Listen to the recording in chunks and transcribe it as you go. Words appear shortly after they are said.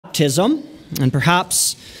baptism, and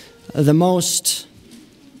perhaps the most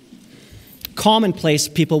commonplace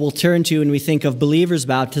people will turn to when we think of believers'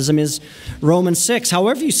 baptism is Romans 6.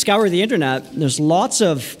 However you scour the internet, there's lots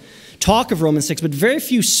of talk of Romans 6, but very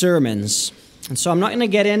few sermons. And so I'm not going to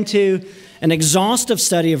get into an exhaustive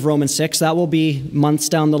study of Romans 6. That will be months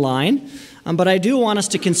down the line. But I do want us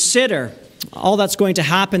to consider all that's going to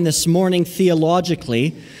happen this morning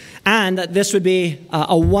theologically, and that this would be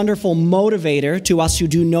a wonderful motivator to us who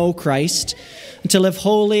do know Christ to live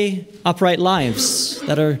holy, upright lives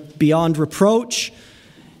that are beyond reproach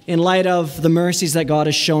in light of the mercies that God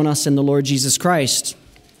has shown us in the Lord Jesus Christ.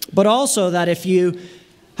 But also that if you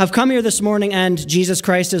have come here this morning and Jesus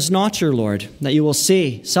Christ is not your Lord, that you will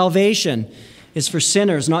see salvation is for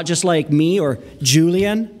sinners, not just like me or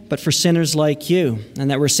Julian, but for sinners like you,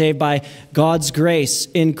 and that we're saved by God's grace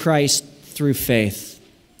in Christ through faith.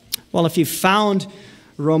 Well, if you've found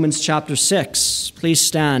Romans chapter 6, please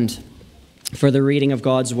stand for the reading of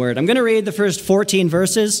God's word. I'm going to read the first 14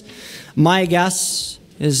 verses. My guess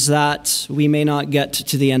is that we may not get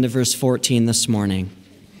to the end of verse 14 this morning.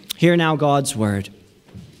 Hear now God's word.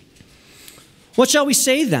 What shall we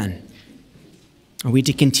say then? Are we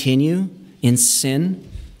to continue in sin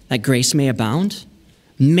that grace may abound?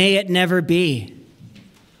 May it never be.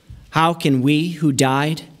 How can we who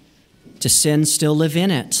died to sin still live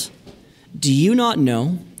in it? Do you not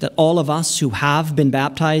know that all of us who have been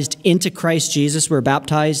baptized into Christ Jesus were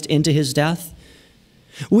baptized into his death?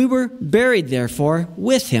 We were buried, therefore,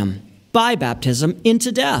 with him by baptism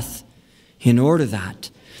into death, in order that,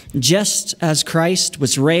 just as Christ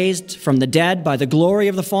was raised from the dead by the glory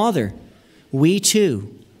of the Father, we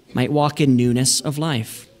too might walk in newness of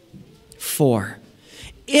life. For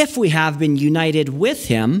if we have been united with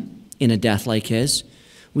him in a death like his,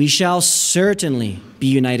 we shall certainly be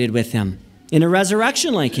united with him in a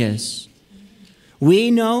resurrection like his. We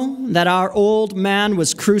know that our old man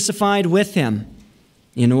was crucified with him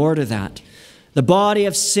in order that the body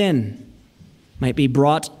of sin might be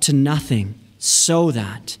brought to nothing, so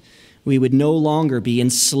that we would no longer be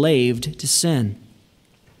enslaved to sin.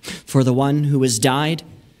 For the one who has died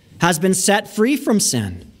has been set free from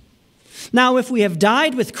sin. Now, if we have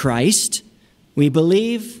died with Christ, we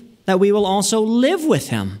believe that we will also live with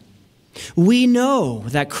him. We know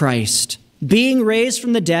that Christ, being raised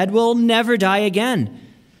from the dead, will never die again.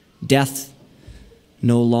 Death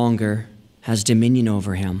no longer has dominion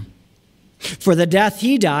over him. For the death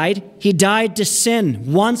he died to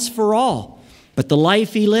sin once for all. But the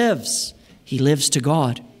life he lives to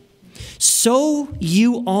God. So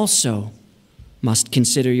you also must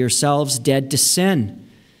consider yourselves dead to sin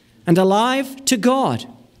and alive to God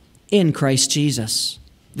in Christ Jesus.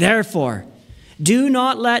 Therefore, do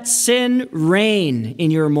not let sin reign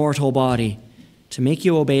in your mortal body to make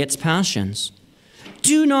you obey its passions.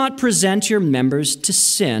 Do not present your members to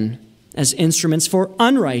sin as instruments for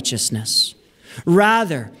unrighteousness.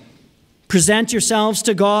 Rather, present yourselves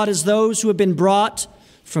to God as those who have been brought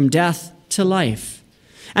from death to life,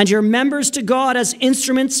 and your members to God as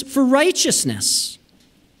instruments for righteousness.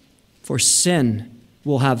 For sin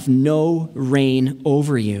will have no reign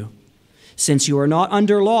over you, since you are not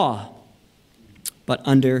under law, but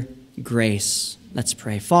under grace. Let's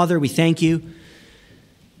pray. Father, we thank you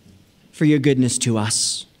for your goodness to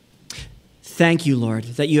us. Thank you, Lord,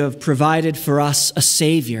 that you have provided for us a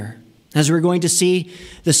Savior. As we're going to see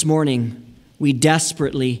this morning, we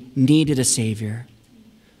desperately needed a Savior.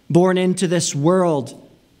 Born into this world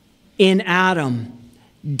in Adam,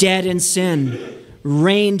 dead in sin,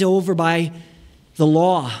 reigned over by the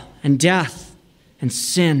law and death and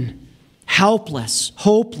sin, helpless,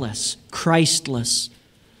 hopeless, Christless.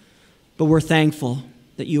 But we're thankful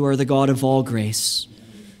that you are the God of all grace.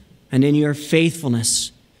 And in your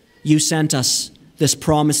faithfulness, you sent us this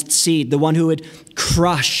promised seed, the one who would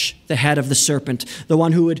crush the head of the serpent, the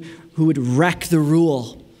one who would wreck the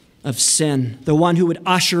rule of sin, the one who would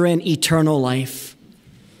usher in eternal life.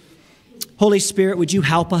 Holy Spirit, would you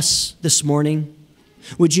help us this morning?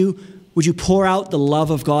 Would you pour out the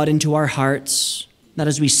love of God into our hearts, that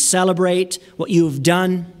as we celebrate what you have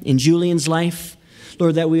done in Julian's life,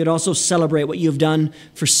 Lord, that we would also celebrate what you have done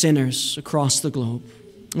for sinners across the globe.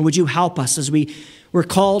 And would you help us as we're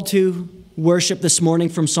called to worship this morning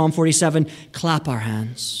from Psalm 47, clap our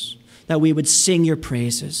hands, that we would sing your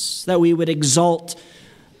praises, that we would exalt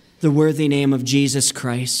the worthy name of Jesus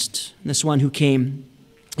Christ, this one who came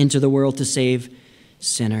into the world to save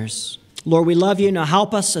sinners. Lord, we love you. Now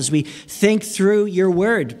help us as we think through your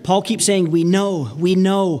word. Paul keeps saying, we know, we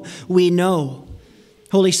know, we know.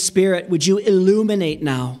 Holy Spirit, would you illuminate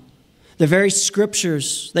now the very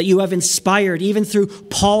scriptures that you have inspired, even through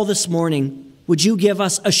Paul this morning, would you give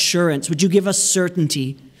us assurance? Would you give us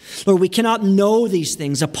certainty? Lord, we cannot know these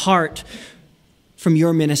things apart from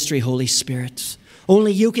your ministry, Holy Spirit.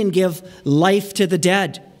 Only you can give life to the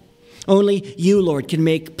dead. Only you, Lord, can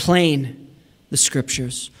make plain the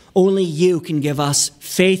Scriptures. Only you can give us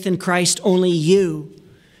faith in Christ. Only you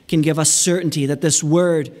can give us certainty that this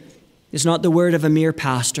word is not the word of a mere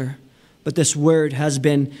pastor, but this word has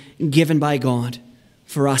been given by God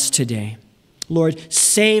for us today. Lord,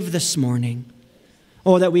 save this morning.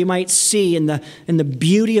 Oh, that we might see in the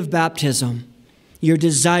beauty of baptism your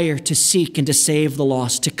desire to seek and to save the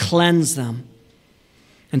lost, to cleanse them,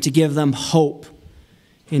 and to give them hope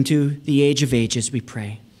into the age of ages, we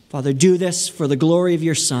pray. Father, do this for the glory of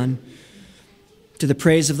your Son, to the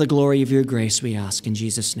praise of the glory of your grace, we ask in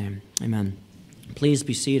Jesus' name. Amen. Please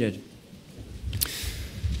be seated.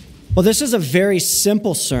 Well, this is a very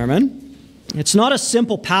simple sermon. It's not a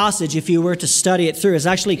simple passage if you were to study it through. It's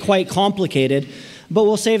actually quite complicated, but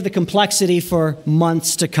we'll save the complexity for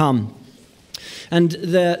months to come. And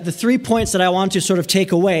the 3 points that I want to sort of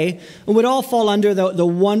take away would all fall under the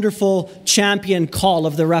wonderful champion call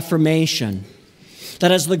of the Reformation.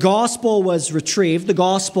 That as the gospel was retrieved, the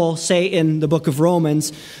gospel, say in the book of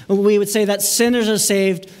Romans, we would say that sinners are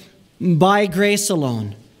saved by grace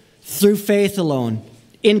alone, through faith alone,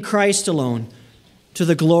 in Christ alone, to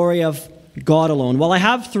the glory of God alone. Well, I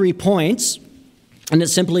have 3 points, and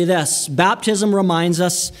it's simply this. Baptism reminds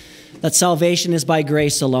us that salvation is by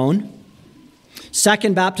grace alone.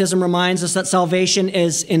 Second, baptism reminds us that salvation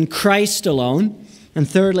is in Christ alone. And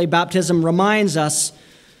thirdly, baptism reminds us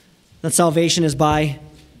that salvation is by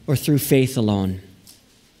or through faith alone.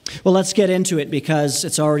 Well, let's get into it because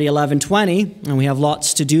it's already 11:20 and we have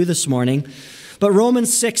lots to do this morning. But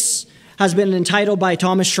Romans 6 has been entitled by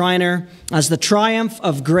Thomas Schreiner as the triumph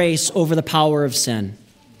of grace over the power of sin.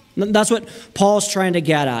 That's what Paul's trying to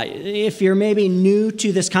get at. If you're maybe new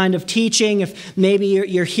to this kind of teaching, if maybe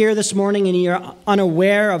you're here this morning and you're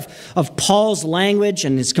unaware of Paul's language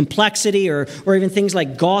and his complexity or even things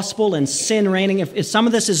like gospel and sin reigning, if some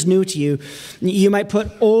of this is new to you, you might put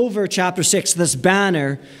over chapter 6, this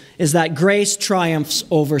banner is that grace triumphs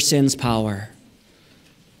over sin's power.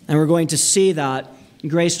 And we're going to see that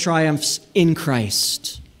grace triumphs in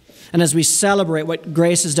Christ. And as we celebrate what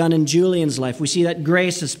grace has done in Julian's life, we see that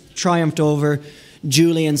grace has triumphed over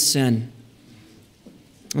Julian's sin.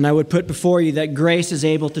 And I would put before you that grace is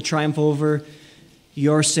able to triumph over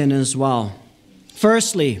your sin as well.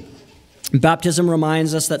 Firstly, baptism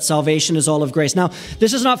reminds us that salvation is all of grace. Now,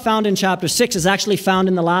 this is not found in chapter 6. It's actually found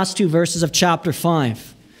in the last 2 verses of chapter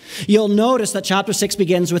 5. You'll notice that chapter 6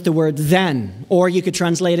 begins with the word then, or you could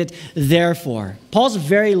translate it therefore. Paul's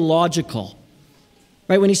very logical.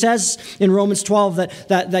 Right, when he says in Romans 12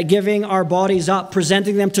 that giving our bodies up,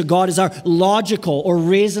 presenting them to God is our logical or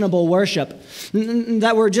reasonable worship,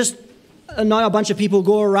 that we're just not a bunch of people who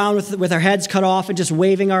go around with our heads cut off and just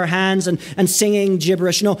waving our hands and singing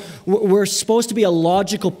gibberish. No, we're supposed to be a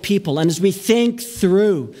logical people. And as we think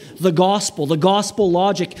through the gospel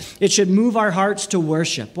logic, it should move our hearts to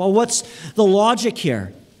worship. Well, what's the logic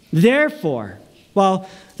here? Therefore, well,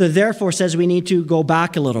 the therefore says we need to go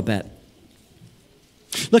back a little bit.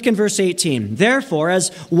 Look in verse 18. Therefore, as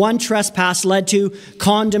one trespass led to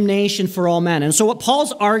condemnation for all men. And so what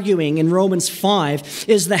Paul's arguing in Romans 5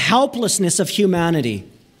 is the helplessness of humanity.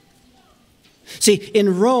 See,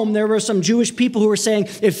 in Rome, there were some Jewish people who were saying,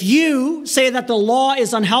 if you say that the law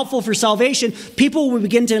is unhelpful for salvation, people will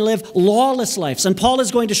begin to live lawless lives. And Paul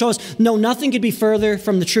is going to show us, no, nothing could be further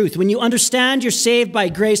from the truth. When you understand you're saved by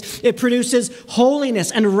grace, it produces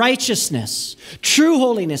holiness and righteousness, true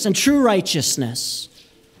holiness and true righteousness.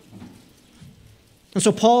 And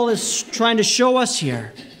so Paul is trying to show us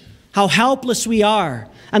here how helpless we are.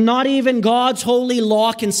 And not even God's holy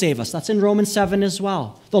law can save us. That's in Romans 7 as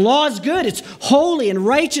well. The law is good. It's holy and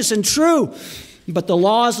righteous and true. But the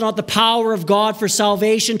law is not the power of God for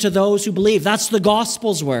salvation to those who believe. That's the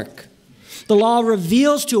gospel's work. The law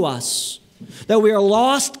reveals to us that we are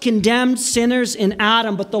lost, condemned sinners in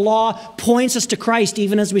Adam. But the law points us to Christ,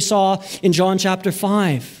 even as we saw in John chapter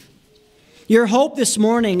 5. Your hope this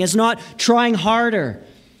morning is not trying harder.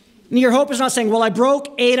 Your hope is not saying, well, I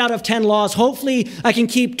broke 8 out of 10 laws. Hopefully I can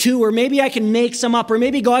keep 2, or maybe I can make some up, or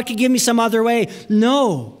maybe God could give me some other way.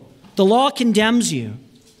 No, the law condemns you.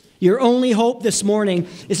 Your only hope this morning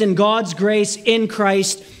is in God's grace in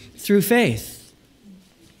Christ through faith.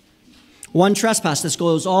 One trespass, this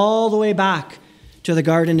goes all the way back to the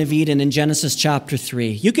Garden of Eden in Genesis chapter 3.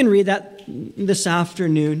 You can read that this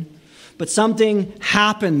afternoon, but something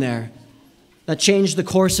happened there that changed the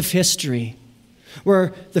course of history,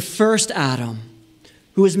 where the first Adam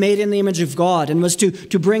who was made in the image of God and was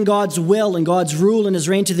to bring God's will and God's rule and his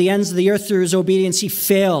reign to the ends of the earth through his obedience, he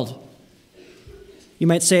failed. You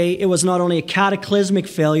might say it was not only a cataclysmic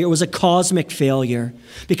failure, it was a cosmic failure.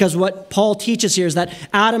 Because what Paul teaches here is that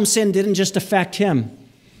Adam's sin didn't just affect him.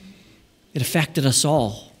 It affected us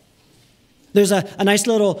all. There's a nice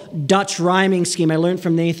little Dutch rhyming scheme I learned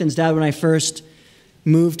from Nathan's dad when I first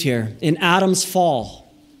moved here. In Adam's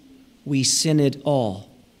fall, we sinned all.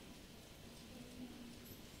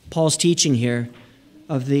 Paul's teaching here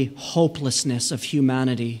of the hopelessness of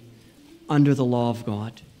humanity under the law of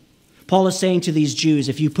God. Paul is saying to these Jews,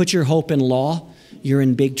 if you put your hope in law, you're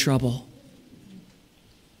in big trouble.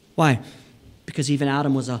 Why? Because even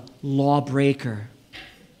Adam was a lawbreaker.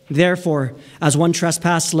 Therefore, as one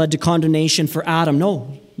trespass led to condemnation for Adam.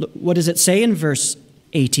 No, what does it say in verse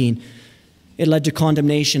 18? It led to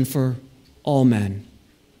condemnation for all men,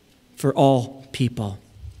 for all people.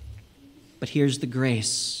 But here's the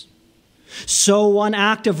grace. So one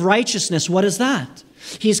act of righteousness, what is that?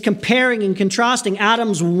 He's comparing and contrasting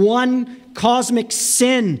Adam's one cosmic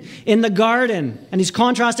sin in the garden. And he's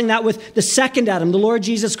contrasting that with the second Adam, the Lord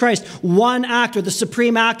Jesus Christ. One act, or the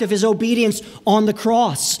supreme act of his obedience on the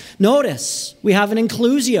cross. Notice, we have an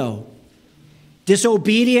inclusio.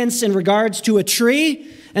 Disobedience in regards to a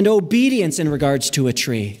tree and obedience in regards to a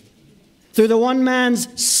tree. Through the one man's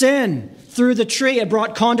sin, through the tree, it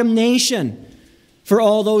brought condemnation for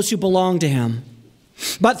all those who belong to him.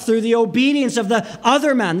 But through the obedience of the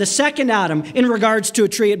other man, the second Adam, in regards to a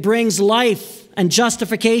tree, it brings life and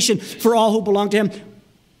justification for all who belong to him,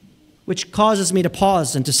 which causes me to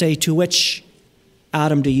pause and to say, to which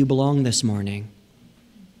Adam do you belong this morning?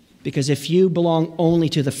 Because if you belong only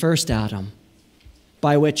to the first Adam,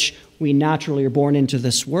 by which we naturally are born into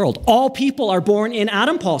this world, all people are born in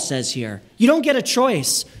Adam, Paul says here. You don't get a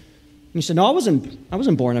choice. And you said, no, I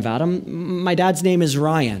wasn't born of Adam. My dad's name is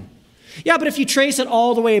Ryan. Yeah, but if you trace it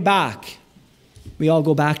all the way back, we all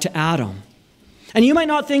go back to Adam. And you might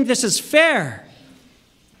not think this is fair,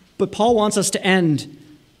 but Paul wants us to end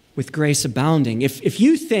with grace abounding. If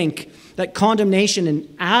you think that condemnation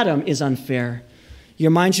in Adam is unfair,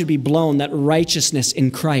 your mind should be blown that righteousness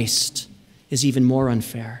in Christ is even more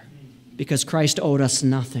unfair, because Christ owed us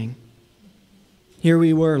nothing. Here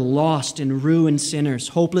we were, lost and ruined sinners,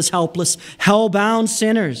 hopeless, helpless, hell-bound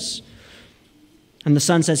sinners. And the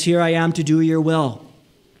Son says, here I am to do your will.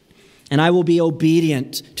 And I will be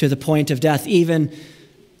obedient to the point of death, even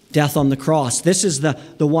death on the cross. This is the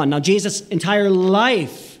one. Now, Jesus' entire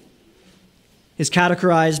life is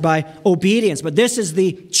categorized by obedience, but this is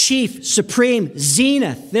the chief, supreme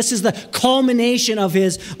zenith. This is the culmination of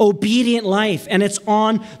his obedient life, and it's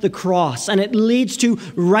on the cross, and it leads to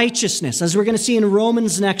righteousness, as we're going to see in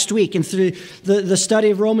Romans next week and through the study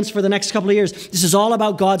of Romans for the next couple of years. This is all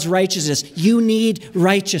about God's righteousness. You need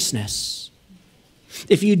righteousness.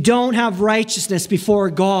 If you don't have righteousness before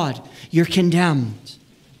God, you're condemned.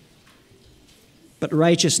 But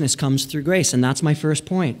righteousness comes through grace, and that's my first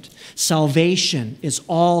point. Salvation is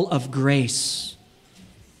all of grace.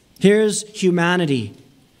 Here's humanity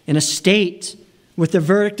in a state with the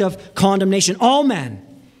verdict of condemnation. All men,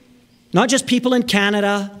 not just people in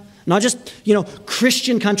Canada, not just,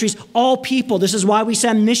 Christian countries, all people. This is why we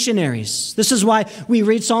send missionaries. This is why we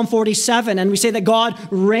read Psalm 47 and we say that God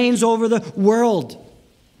reigns over the world.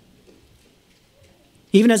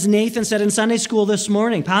 Even as Nathan said in Sunday school this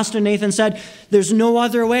morning, Pastor Nathan said, there's no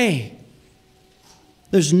other way.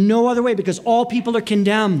 There's no other way, because all people are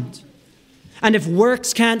condemned. And if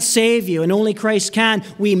works can't save you and only Christ can,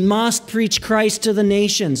 we must preach Christ to the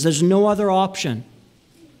nations. There's no other option.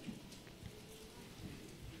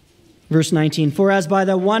 Verse 19, for as by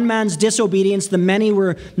the one man's disobedience the many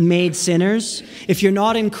were made sinners. If you're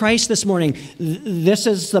not in Christ this morning, this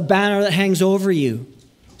is the banner that hangs over you.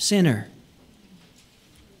 Sinner.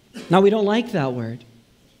 Now, we don't like that word.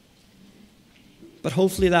 But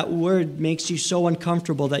hopefully that word makes you so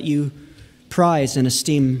uncomfortable that you prize and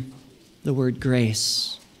esteem the word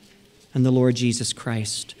grace and the Lord Jesus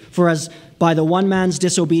Christ. For as by the one man's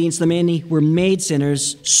disobedience the many were made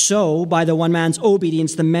sinners, so by the one man's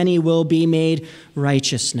obedience the many will be made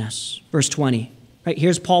righteousness. Verse 20. Right,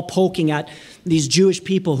 here's Paul poking at these Jewish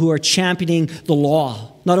people who are championing the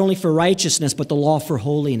law, not only for righteousness, but the law for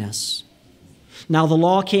holiness. Now, the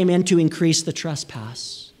law came in to increase the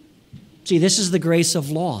trespass. See, this is the grace of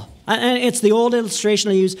law. And it's the old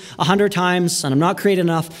illustration I use 100 times, and I'm not creative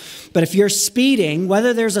enough. But if you're speeding,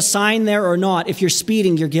 whether there's a sign there or not, if you're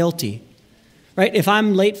speeding, you're guilty. Right? If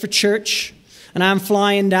I'm late for church and I'm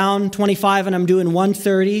flying down 25 and I'm doing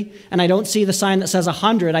 130 and I don't see the sign that says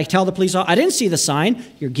 100, I tell the police, I didn't see the sign.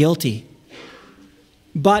 You're guilty.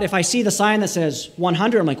 But if I see the sign that says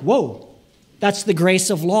 100, I'm like, whoa, that's the grace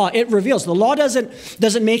of law. It reveals. The law doesn't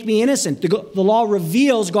make me innocent. The law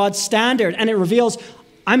reveals God's standard, and it reveals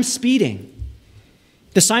I'm speeding.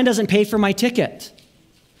 The sign doesn't pay for my ticket.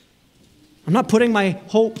 I'm not putting my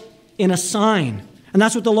hope in a sign. And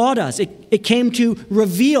that's what the law does. It came to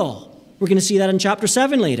reveal. We're going to see that in chapter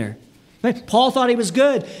 7 later. Right? Paul thought he was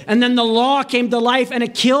good, and then the law came to life and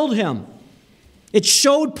it killed him. It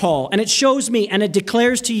showed Paul, and it shows me, and it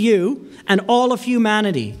declares to you and all of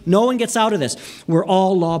humanity. No one gets out of this. We're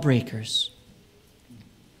all lawbreakers.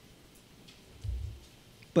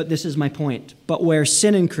 But this is my point. But where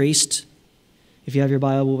sin increased, if you have your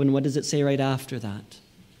Bible open, what does it say right after that?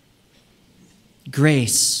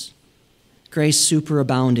 Grace. Grace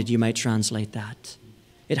superabounded, you might translate that.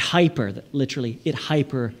 It hyper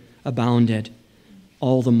abounded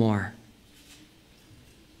all the more.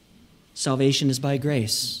 Salvation is by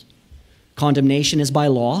grace. Condemnation is by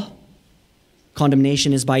law.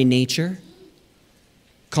 Condemnation is by nature.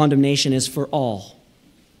 Condemnation is for all.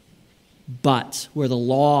 But where the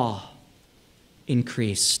law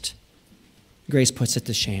increased, grace puts it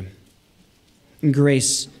to shame. And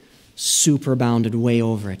grace superabounded way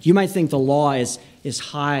over it. You might think the law is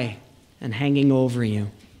high and hanging over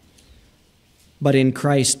you. But in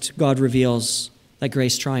Christ, God reveals that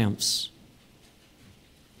grace triumphs.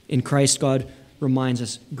 In Christ, God reminds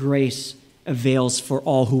us grace avails for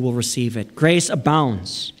all who will receive it. Grace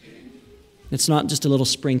abounds. It's not just a little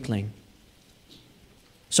sprinkling.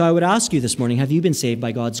 So I would ask you this morning, have you been saved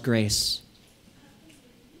by God's grace?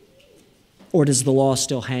 Or does the law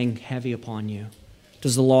still hang heavy upon you?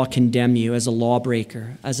 Does the law condemn you as a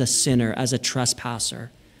lawbreaker, as a sinner, as a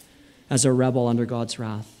trespasser, as a rebel under God's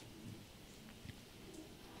wrath?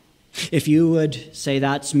 If you would say,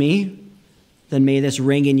 that's me, then may this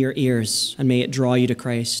ring in your ears and may it draw you to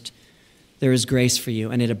Christ. There is grace for you,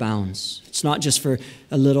 and it abounds. It's not just for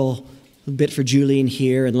a little bit for Julian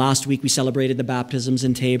here, and last week we celebrated the baptisms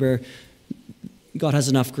in Tabor. God has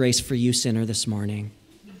enough grace for you, sinner, this morning.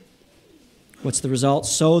 What's the result?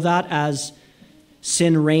 So that as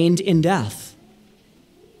sin reigned in death,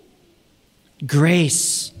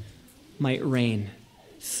 grace might reign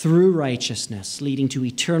through righteousness, leading to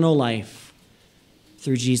eternal life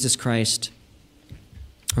through Jesus Christ,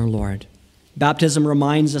 our Lord. Baptism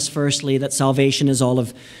reminds us, firstly, that salvation is all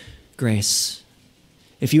of grace.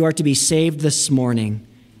 If you are to be saved this morning,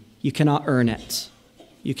 you cannot earn it.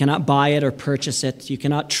 You cannot buy it or purchase it. You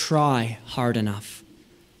cannot try hard enough.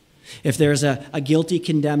 If there's a guilty,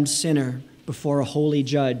 condemned sinner before a holy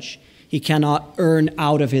judge, he cannot earn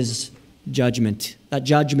out of his judgment.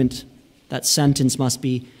 That sentence must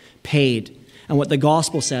be paid. And what the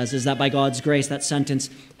gospel says is that by God's grace, that sentence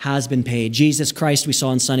has been paid. Jesus Christ, we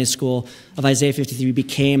saw in Sunday school of Isaiah 53,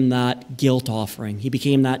 became that guilt offering. He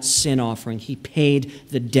became that sin offering. He paid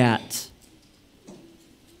the debt.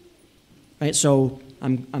 Right? So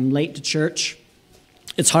I'm late to church.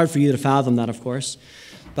 It's hard for you to fathom that, of course.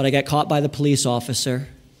 But I get caught by the police officer.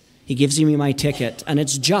 He gives me my ticket, and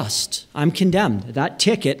it's just. I'm condemned. That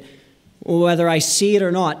ticket, whether I see it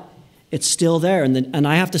or not, it's still there, and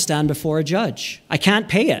I have to stand before a judge. I can't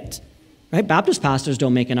pay it. Right? Baptist pastors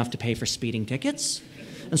don't make enough to pay for speeding tickets.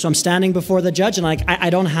 And so I'm standing before the judge, and I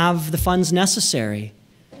don't have the funds necessary.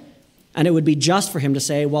 And it would be just for him to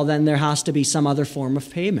say, well, then there has to be some other form of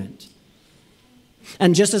payment.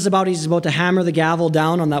 And just as he's about to hammer the gavel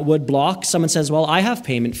down on that wood block, someone says, well, I have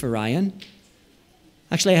payment for Ryan.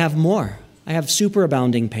 Actually, I have more. I have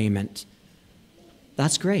superabounding payment.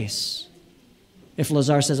 That's grace. If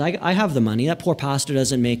Lazar says, I have the money, that poor pastor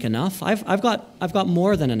doesn't make enough, I've got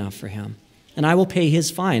more than enough for him. And I will pay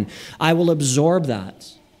his fine. I will absorb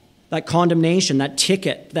that condemnation, that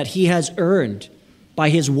ticket that he has earned by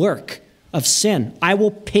his work of sin. I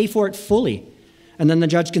will pay for it fully. And then the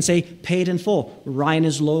judge can say, paid in full. Ryan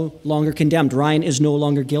is no longer condemned. Ryan is no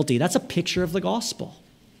longer guilty. That's a picture of the gospel.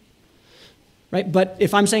 Right? But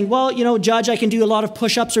if I'm saying, well, judge, I can do a lot of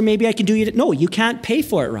push-ups, or maybe I can do it. No, you can't pay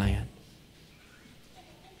for it, Ryan.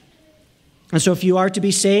 And so if you are to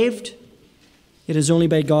be saved, it is only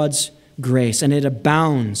by God's grace, and it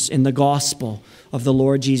abounds in the gospel of the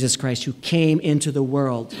Lord Jesus Christ, who came into the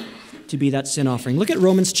world to be that sin offering. Look at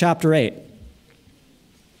Romans chapter 8. You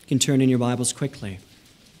can turn in your Bibles quickly.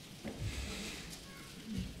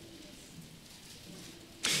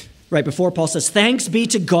 Right before Paul says, thanks be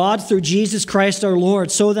to God through Jesus Christ our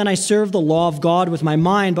Lord. So then I serve the law of God with my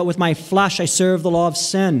mind, but with my flesh I serve the law of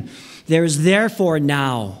sin. There is therefore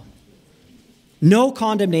now no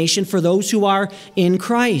condemnation for those who are in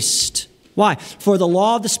Christ. Why? For the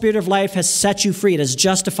law of the Spirit of life has set you free. It has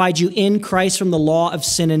justified you in Christ from the law of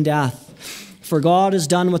sin and death. For God has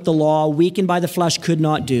done what the law, weakened by the flesh, could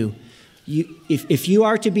not do. If you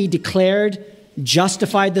are to be declared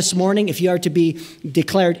justified this morning, if you are to be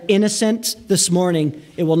declared innocent this morning,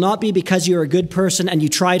 it will not be because you're a good person and you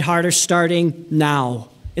tried harder starting now.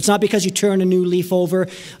 It's not because you turn a new leaf over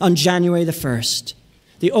on January the 1st.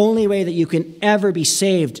 The only way that you can ever be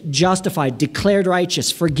saved, justified, declared righteous,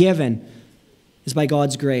 forgiven, is by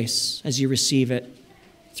God's grace as you receive it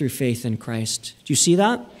through faith in Christ. Do you see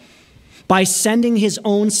that? By sending his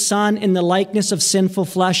own Son in the likeness of sinful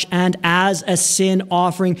flesh and as a sin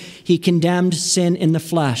offering, he condemned sin in the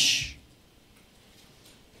flesh.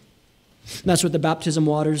 That's what the baptism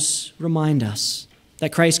waters remind us.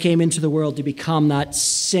 That Christ came into the world to become that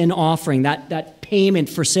sin offering, that payment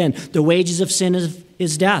for sin. The wages of sin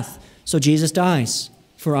is death. So Jesus dies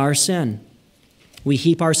for our sin. We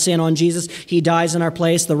heap our sin on Jesus. He dies in our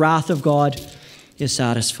place. The wrath of God is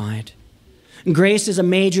satisfied. Grace is a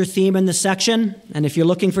major theme in this section. And if you're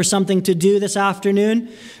looking for something to do this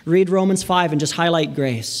afternoon, read Romans 5 and just highlight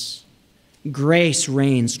grace. Grace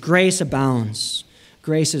reigns. Grace abounds.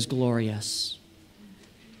 Grace is glorious.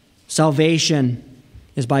 Salvation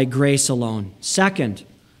is by grace alone. Second,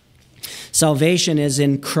 salvation is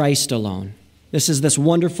in Christ alone. This is this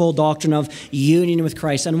wonderful doctrine of union with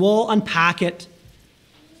Christ. And we'll unpack it.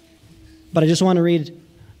 But I just want to read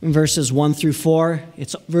verses 1 through 4.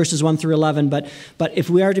 It's verses 1 through 11. But if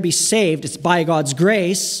we are to be saved, it's by God's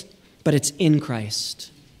grace, but it's in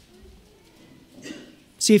Christ.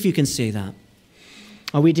 See if you can see that.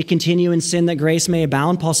 Are we to continue in sin that grace may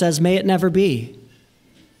abound? Paul says, may it never be.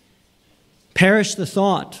 Perish the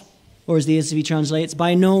thought, or as the ESV translates,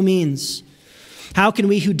 by no means. How can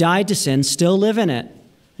we who died to sin still live in it? And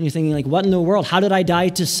you're thinking, like, what in the world? How did I die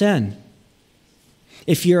to sin?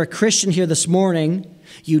 If you're a Christian here this morning,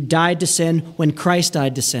 you died to sin when Christ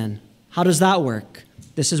died to sin. How does that work?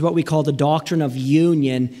 This is what we call the doctrine of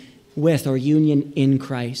union with, or union in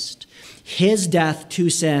Christ. His death to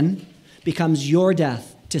sin becomes your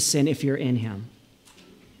death to sin if you're in him.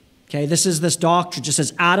 Okay, this is this doctrine. Just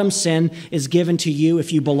as Adam's sin is given to you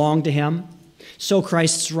if you belong to him, so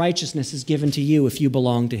Christ's righteousness is given to you if you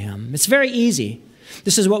belong to him. It's very easy.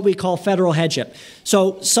 This is what we call federal headship.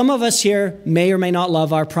 So some of us here may or may not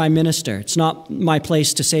love our prime minister. It's not my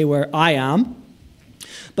place to say where I am.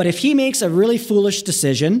 But if he makes a really foolish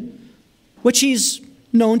decision, which he's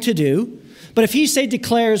known to do, but if he, say,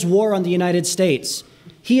 declares war on the United States,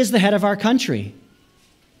 he is the head of our country.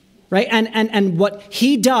 Right? And what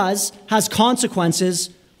he does has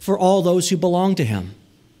consequences for all those who belong to him.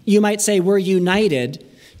 You might say we're united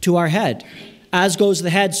to our head. As goes the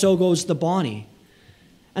head, so goes the body.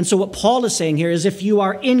 And so what Paul is saying here is if you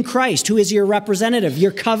are in Christ, who is your representative,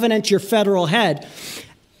 your covenant, your federal head,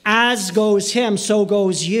 as goes him, so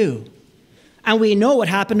goes you. And we know what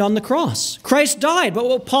happened on the cross. Christ died. But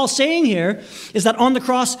what Paul's saying here is that on the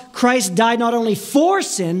cross, Christ died not only for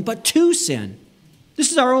sin, but to sin. This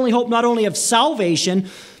is our only hope, not only of salvation,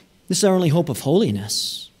 this is our only hope of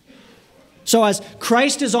holiness. So as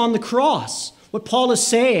Christ is on the cross, what Paul is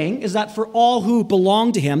saying is that for all who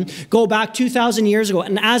belong to him, go back 2,000 years ago,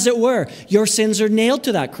 and as it were, your sins are nailed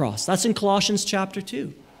to that cross. That's in Colossians chapter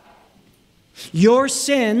 2. Your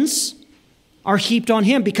sins are heaped on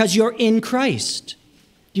him because you're in Christ.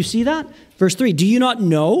 Do you see that? Verse 3, do you not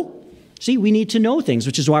know? See, we need to know things,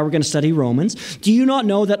 which is why we're going to study Romans. Do you not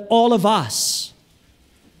know that all of us,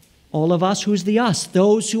 who's the us?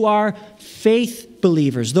 Those who are faith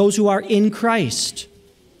believers, those who are in Christ.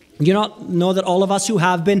 Do you not know that all of us who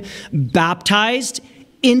have been baptized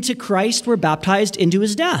into Christ were baptized into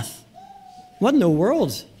his death? What in the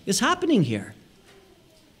world is happening here?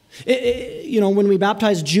 When we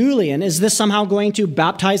baptize Julian, is this somehow going to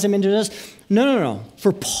baptize him into this? No.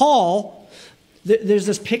 For Paul, there's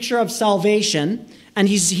this picture of salvation, and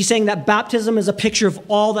he's saying that baptism is a picture of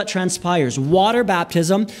all that transpires. Water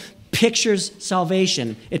baptism pictures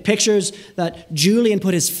salvation. It pictures that Julian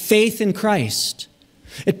put his faith in Christ.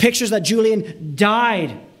 It pictures that Julian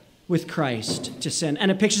died with Christ to sin.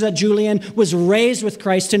 And it pictures that Julian was raised with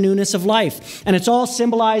Christ to newness of life. And it's all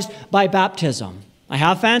symbolized by baptism. I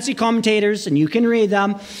have fancy commentators, and you can read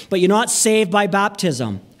them, but you're not saved by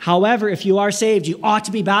baptism. However, if you are saved, you ought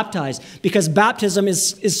to be baptized, because baptism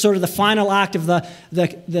is sort of the final act of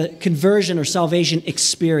the conversion or salvation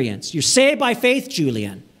experience. You're saved by faith,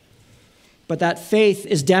 Julian. But that faith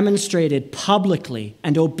is demonstrated publicly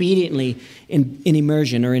and obediently in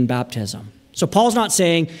immersion or in baptism. So Paul's not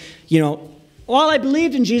saying, well, I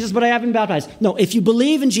believed in Jesus, but I haven't been baptized. No, if you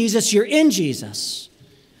believe in Jesus, you're in Jesus.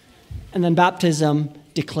 And then baptism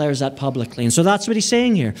declares that publicly. And so that's what he's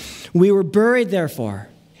saying here. We were buried, therefore,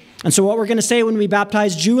 And so what we're going to say when we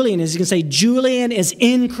baptize Julian is, you can say, Julian is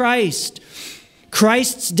in Christ.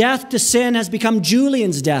 Christ's death to sin has become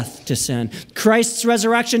Julian's death to sin. Christ's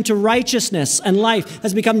resurrection to righteousness and life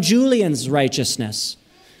has become Julian's righteousness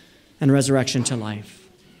and resurrection to life.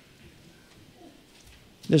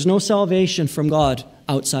 There's no salvation from God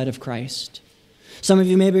outside of Christ. Some of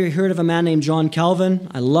you maybe heard of a man named John Calvin.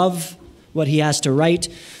 I love what he has to write.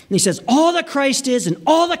 And he says, all that Christ is and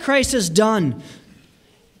all that Christ has done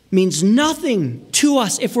means nothing to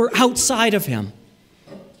us if we're outside of him.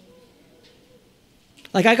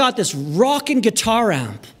 Like, I got this rocking guitar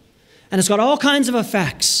amp, and it's got all kinds of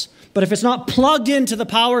effects, but if it's not plugged into the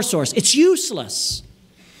power source, it's useless.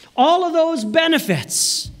 All of those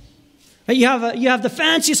benefits. You have the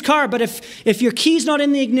fanciest car, but if your key's not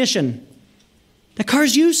in the ignition, the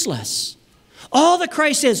car's useless. All that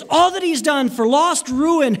Christ is, all that he's done for lost,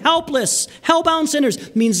 ruined, helpless, hell-bound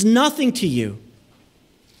sinners means nothing to you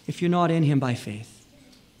if you're not in him by faith.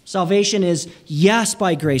 Salvation is, yes,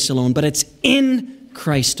 by grace alone, but it's in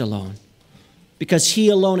Christ alone, because he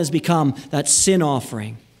alone has become that sin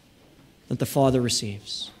offering that the Father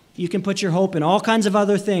receives. You can put your hope in all kinds of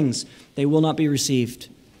other things. They will not be received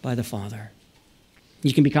by the Father.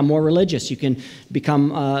 You can become more religious. You can become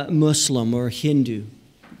Muslim or Hindu,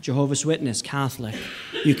 Jehovah's Witness, Catholic.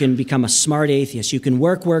 You can become a smart atheist. You can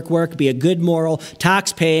work, be a good, moral,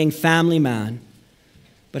 tax-paying family man.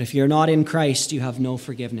 But if you're not in Christ, you have no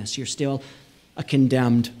forgiveness. You're still a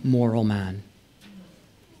condemned moral man.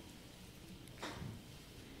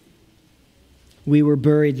 We were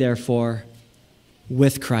buried, therefore,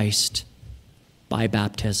 with Christ by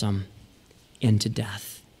baptism into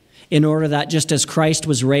death, in order that just as Christ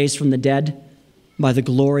was raised from the dead by the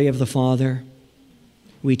glory of the Father,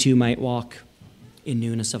 we too might walk in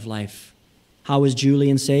newness of life. How was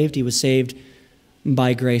Julian saved? He was saved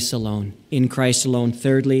by grace alone, in Christ alone.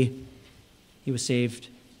 Thirdly, he was saved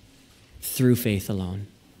through faith alone.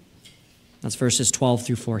 That's verses 12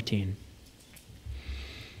 through 14.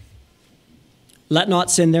 Let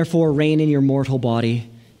not sin, therefore, reign in your mortal body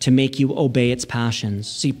to make you obey its passions.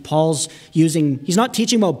 See, he's not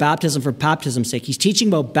teaching about baptism for baptism's sake. He's teaching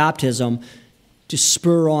about baptism to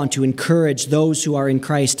spur on, to encourage those who are in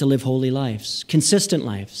Christ to live holy lives, consistent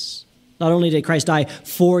lives. Not only did Christ die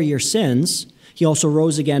for your sins, he also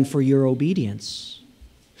rose again for your obedience.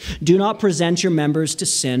 Do not present your members to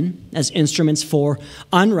sin as instruments for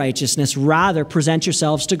unrighteousness. Rather, present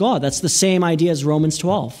yourselves to God. That's the same idea as Romans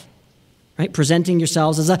 12. Right? Presenting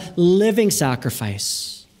yourselves as a living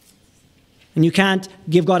sacrifice. And you can't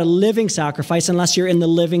give God a living sacrifice unless you're in the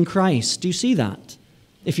living Christ. Do you see that?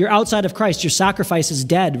 If you're outside of Christ, your sacrifice is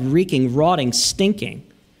dead, reeking, rotting, stinking.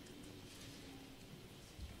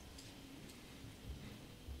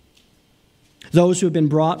 Those who have been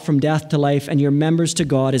brought from death to life, and your members to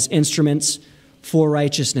God as instruments for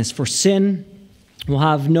righteousness. For sin will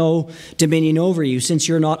have no dominion over you, since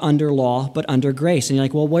you're not under law, but under grace. And you're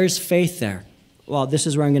like, well, where's faith there? Well, this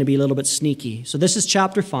is where I'm going to be a little bit sneaky. So this is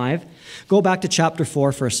chapter 5. Go back to chapter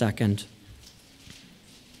 4 for a second.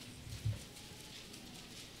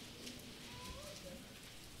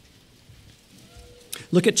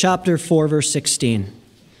 Look at chapter 4, verse 16.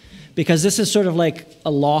 Because this is sort of like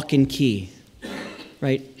a lock and key,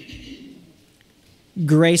 right?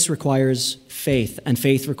 Grace requires faith, and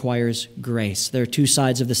faith requires grace. They're two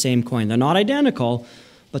sides of the same coin. They're not identical,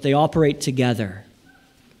 but they operate together.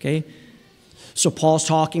 Okay? So Paul's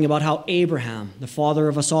talking about how Abraham, the father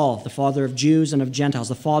of us all, the father of Jews and of Gentiles,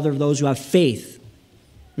 the father of those who have faith,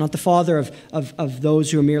 not the father of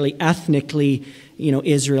those who are merely ethnically,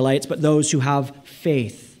 Israelites, but those who have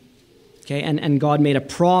faith. Okay? And God made a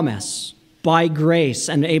promise by grace,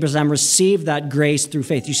 and Abraham received that grace through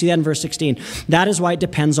faith. You see that in verse 16. That is why it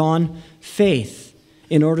depends on faith,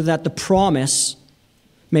 in order that the promise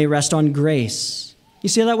may rest on grace. You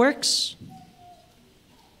see how that works?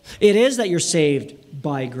 It is that you're saved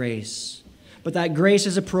by grace, but that grace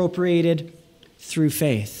is appropriated through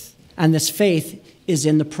faith. And this faith is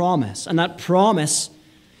in the promise, and that promise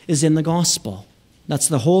is in the gospel. That's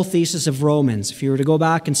the whole thesis of Romans. If you were to go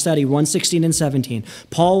back and study 1:16 and 17,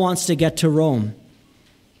 Paul wants to get to Rome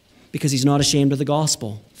because he's not ashamed of the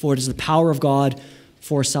gospel, for it is the power of God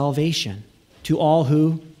for salvation to all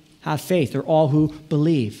who have faith, or all who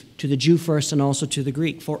believe, to the Jew first and also to the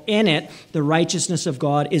Greek. For in it, the righteousness of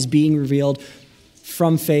God is being revealed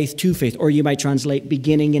from faith to faith, or you might translate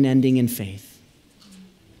beginning and ending in faith.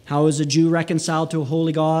 How is a Jew reconciled to a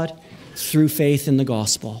holy God? Through faith in the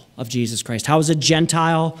gospel of Jesus Christ. How is a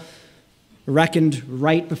Gentile reckoned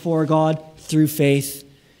right before God? Through faith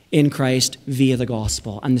in Christ via the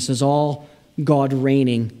gospel. And this is all God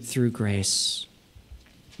reigning through grace.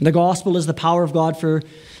 The gospel is the power of God for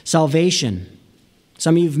salvation.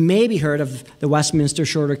 Some of you have maybe heard of the Westminster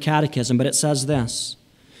Shorter Catechism, but it says this: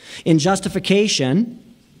 in justification,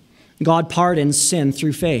 God pardons sin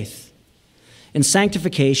through faith. In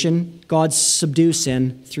sanctification, God subdues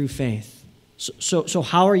sin through faith. So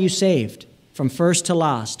how are you saved? From first to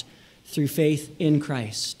last, through faith in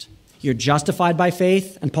Christ. You're justified by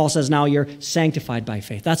faith, and Paul says now you're sanctified by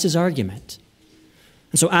faith. That's his argument.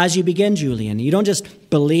 And so as you begin, Julian, you don't just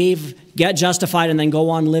believe, get justified, and then go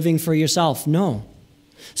on living for yourself. No.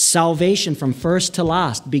 Salvation from first to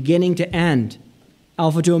last, beginning to end,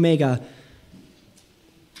 Alpha to Omega,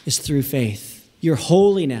 is through faith. Your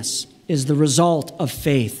holiness is the result of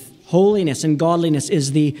faith. Holiness and godliness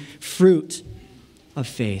is the fruit of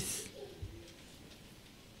faith.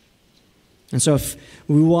 And so if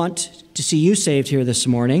we want to see you saved here this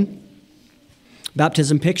morning,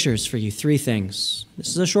 baptism pictures for you 3 things. This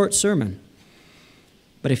is a short sermon.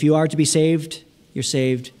 But if you are to be saved, you're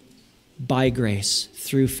saved by grace,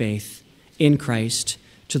 through faith, in Christ,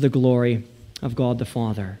 to the glory of God the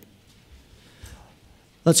Father.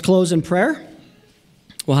 Let's close in prayer.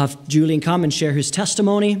 We'll have Julian come and share his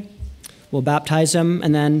testimony. We'll baptize him,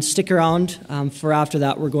 and then stick around for after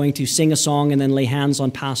that. We're going to sing a song and then lay hands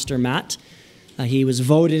on Pastor Matt. He was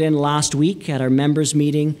voted in last week at our members'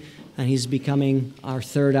 meeting, and he's becoming our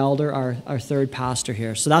third elder, our third pastor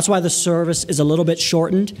here. So that's why the service is a little bit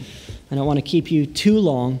shortened. I don't want to keep you too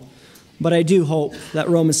long, but I do hope that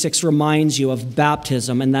Romans 6 reminds you of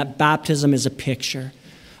baptism, and that baptism is a picture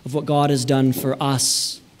of what God has done for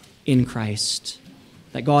us in Christ.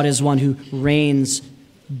 That God is one who reigns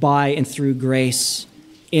by and through grace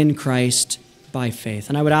in Christ by faith.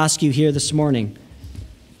 And I would ask you here this morning,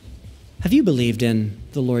 have you believed in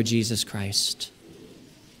the Lord Jesus Christ?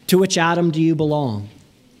 To which Adam do you belong?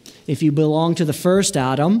 If you belong to the first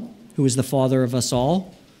Adam, who is the father of us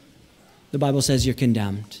all, the Bible says you're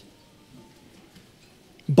condemned.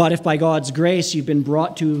 But if by God's grace you've been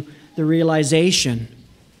brought to the realization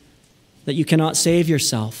that you cannot save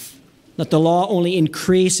yourself, that the law only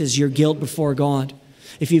increases your guilt before God,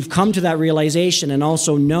 if you've come to that realization and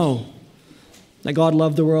also know that God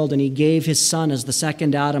loved the world and he gave his son as the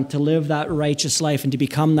second Adam to live that righteous life and to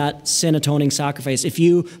become that sin-atoning sacrifice, if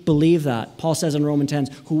you believe that, Paul says in Romans 10,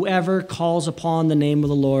 whoever calls upon the name of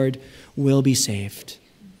the Lord will be saved.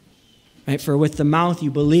 Right? For with the mouth you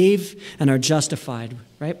believe and are justified,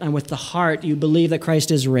 right? And with the heart you believe that Christ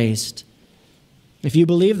is raised. If you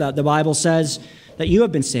believe that, the Bible says that you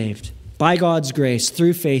have been saved by God's grace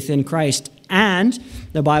through faith in Christ, and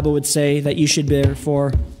the Bible would say that you should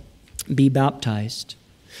therefore be baptized.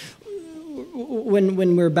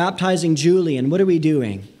 When we're baptizing Julian, what are we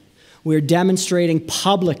doing? We're demonstrating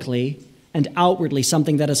publicly and outwardly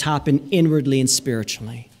something that has happened inwardly and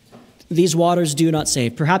spiritually. These waters do not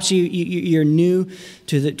save. Perhaps you're new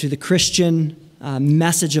to the Christian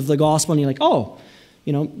message of the gospel, and you're like, oh,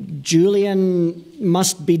 Julian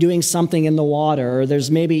must be doing something in the water, or there's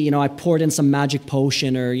maybe, I poured in some magic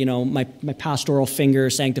potion, or, my pastoral finger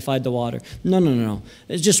sanctified the water. No.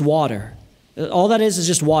 It's just water. All that is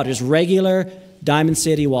just water. It's regular Diamond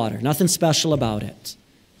City water. Nothing special about it.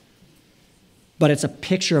 But it's a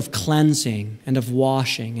picture of cleansing and of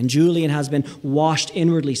washing. And Julian has been washed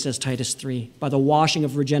inwardly, says Titus 3, by the washing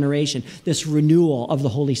of regeneration, this renewal of the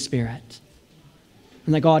Holy Spirit.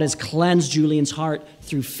 And that God has cleansed Julian's heart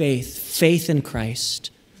through faith in Christ.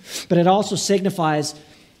 But it also signifies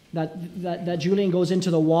that Julian goes into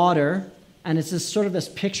the water, and it's this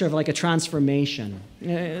picture of like a transformation.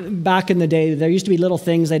 Back in the day, there used to be little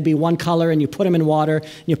things, they'd be one color, and you put them in water,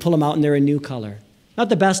 and you pull them out, and they're a new color. Not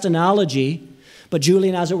the best analogy, but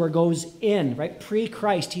Julian, as it were, goes in, right?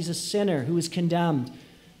 Pre-Christ, he's a sinner who is condemned.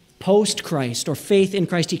 Post-Christ, or faith in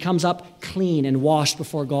Christ, he comes up clean and washed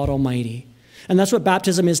before God Almighty. And that's what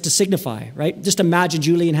baptism is to signify, right? Just imagine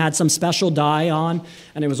Julian had some special dye on,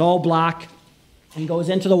 and it was all black, and he goes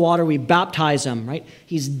into the water, we baptize him, right?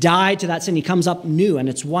 He's died to that sin, he comes up new, and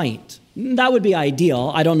it's white. That would be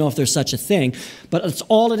ideal. I don't know if there's such a thing, but it's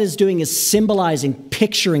all it is doing is symbolizing,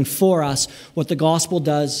 picturing for us what the gospel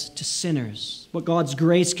does to sinners, what God's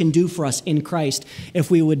grace can do for us in Christ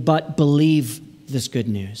if we would but believe this good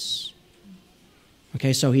news.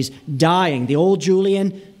 Okay, so he's dying. The old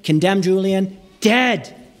Julian, condemned Julian,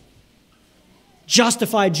 dead.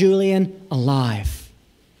 Justified Julian, alive.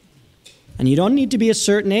 And you don't need to be a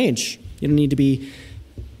certain age. You don't need to be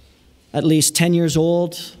at least 10 years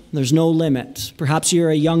old. There's no limit. Perhaps you're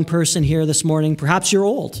a young person here this morning. Perhaps you're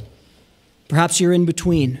old. Perhaps you're in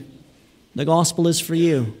between. The gospel is for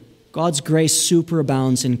you. God's grace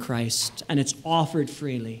superabounds in Christ, and it's offered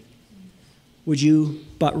freely. Would you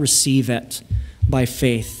but receive it by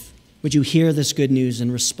faith, would you hear this good news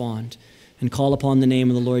and respond and call upon the name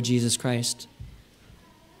of the Lord Jesus Christ,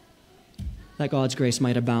 that God's grace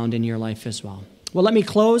might abound in your life as well. Well, let me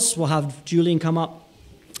close. We'll have Julian come up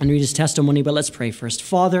and read his testimony, but let's pray first.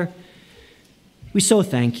 Father, we so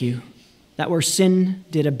thank you that where sin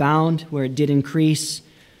did abound, where it did increase,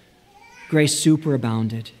 grace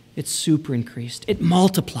superabounded. It super increased. It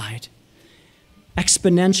multiplied,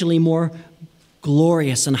 exponentially more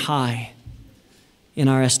glorious and high in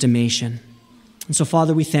our estimation. And so,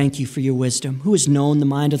 Father, we thank you for your wisdom. Who has known the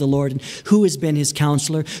mind of the Lord, and who has been his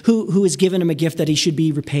counselor? Who has given him a gift that he should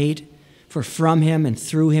be repaid? For from him and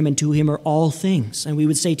through him and to him are all things. And we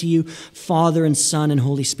would say to you, Father and Son and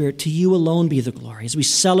Holy Spirit, to you alone be the glory as we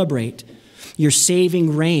celebrate your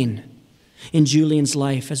saving reign in Julian's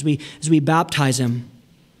life. As we baptize him,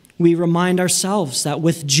 we remind ourselves that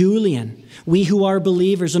with Julian, we who are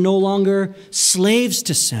believers are no longer slaves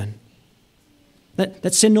to sin.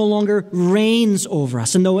 That sin no longer reigns over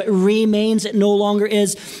us. And though it remains, it no longer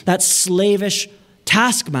is that slavish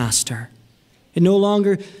taskmaster. It no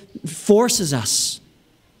longer forces us.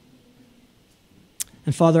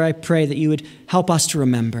 And Father, I pray that you would help us to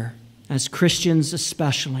remember, as Christians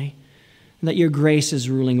especially, that your grace is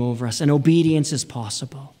ruling over us and obedience is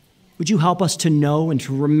possible. Would you help us to know and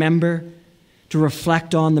to remember, to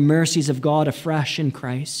reflect on the mercies of God afresh in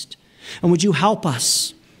Christ? And would you help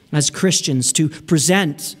us as Christians to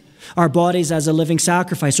present our bodies as a living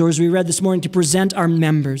sacrifice, or as we read this morning, to present our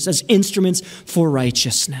members as instruments for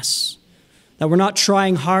righteousness? That we're not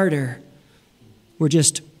trying harder, we're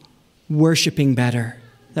just worshiping better.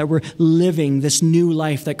 That we're living this new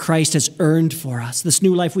life that Christ has earned for us. This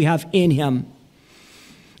new life we have in him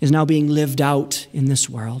is now being lived out in this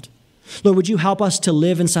world. Lord, would you help us to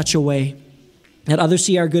live in such a way that others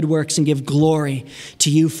see our good works and give glory to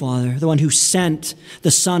you, Father, the one who sent the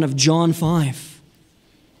Son of John 5.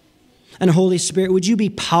 And Holy Spirit, would you be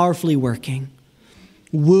powerfully working,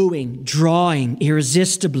 wooing, drawing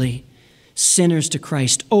irresistibly sinners to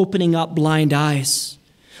Christ, opening up blind eyes,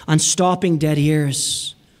 unstopping dead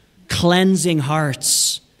ears, cleansing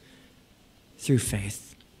hearts through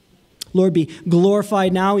faith. Lord, be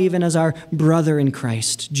glorified now even as our brother in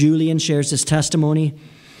Christ, Julian, shares his testimony.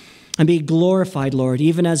 And be glorified, Lord,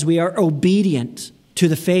 even as we are obedient to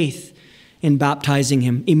the faith in baptizing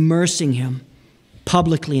him, immersing him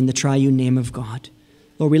publicly in the triune name of God.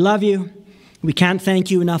 Lord, we love you. We can't thank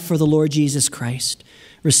you enough for the Lord Jesus Christ.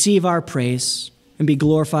 Receive our praise and be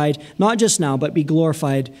glorified, not just now, but be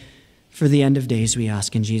glorified for the end of days, we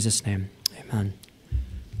ask in Jesus' name. Amen.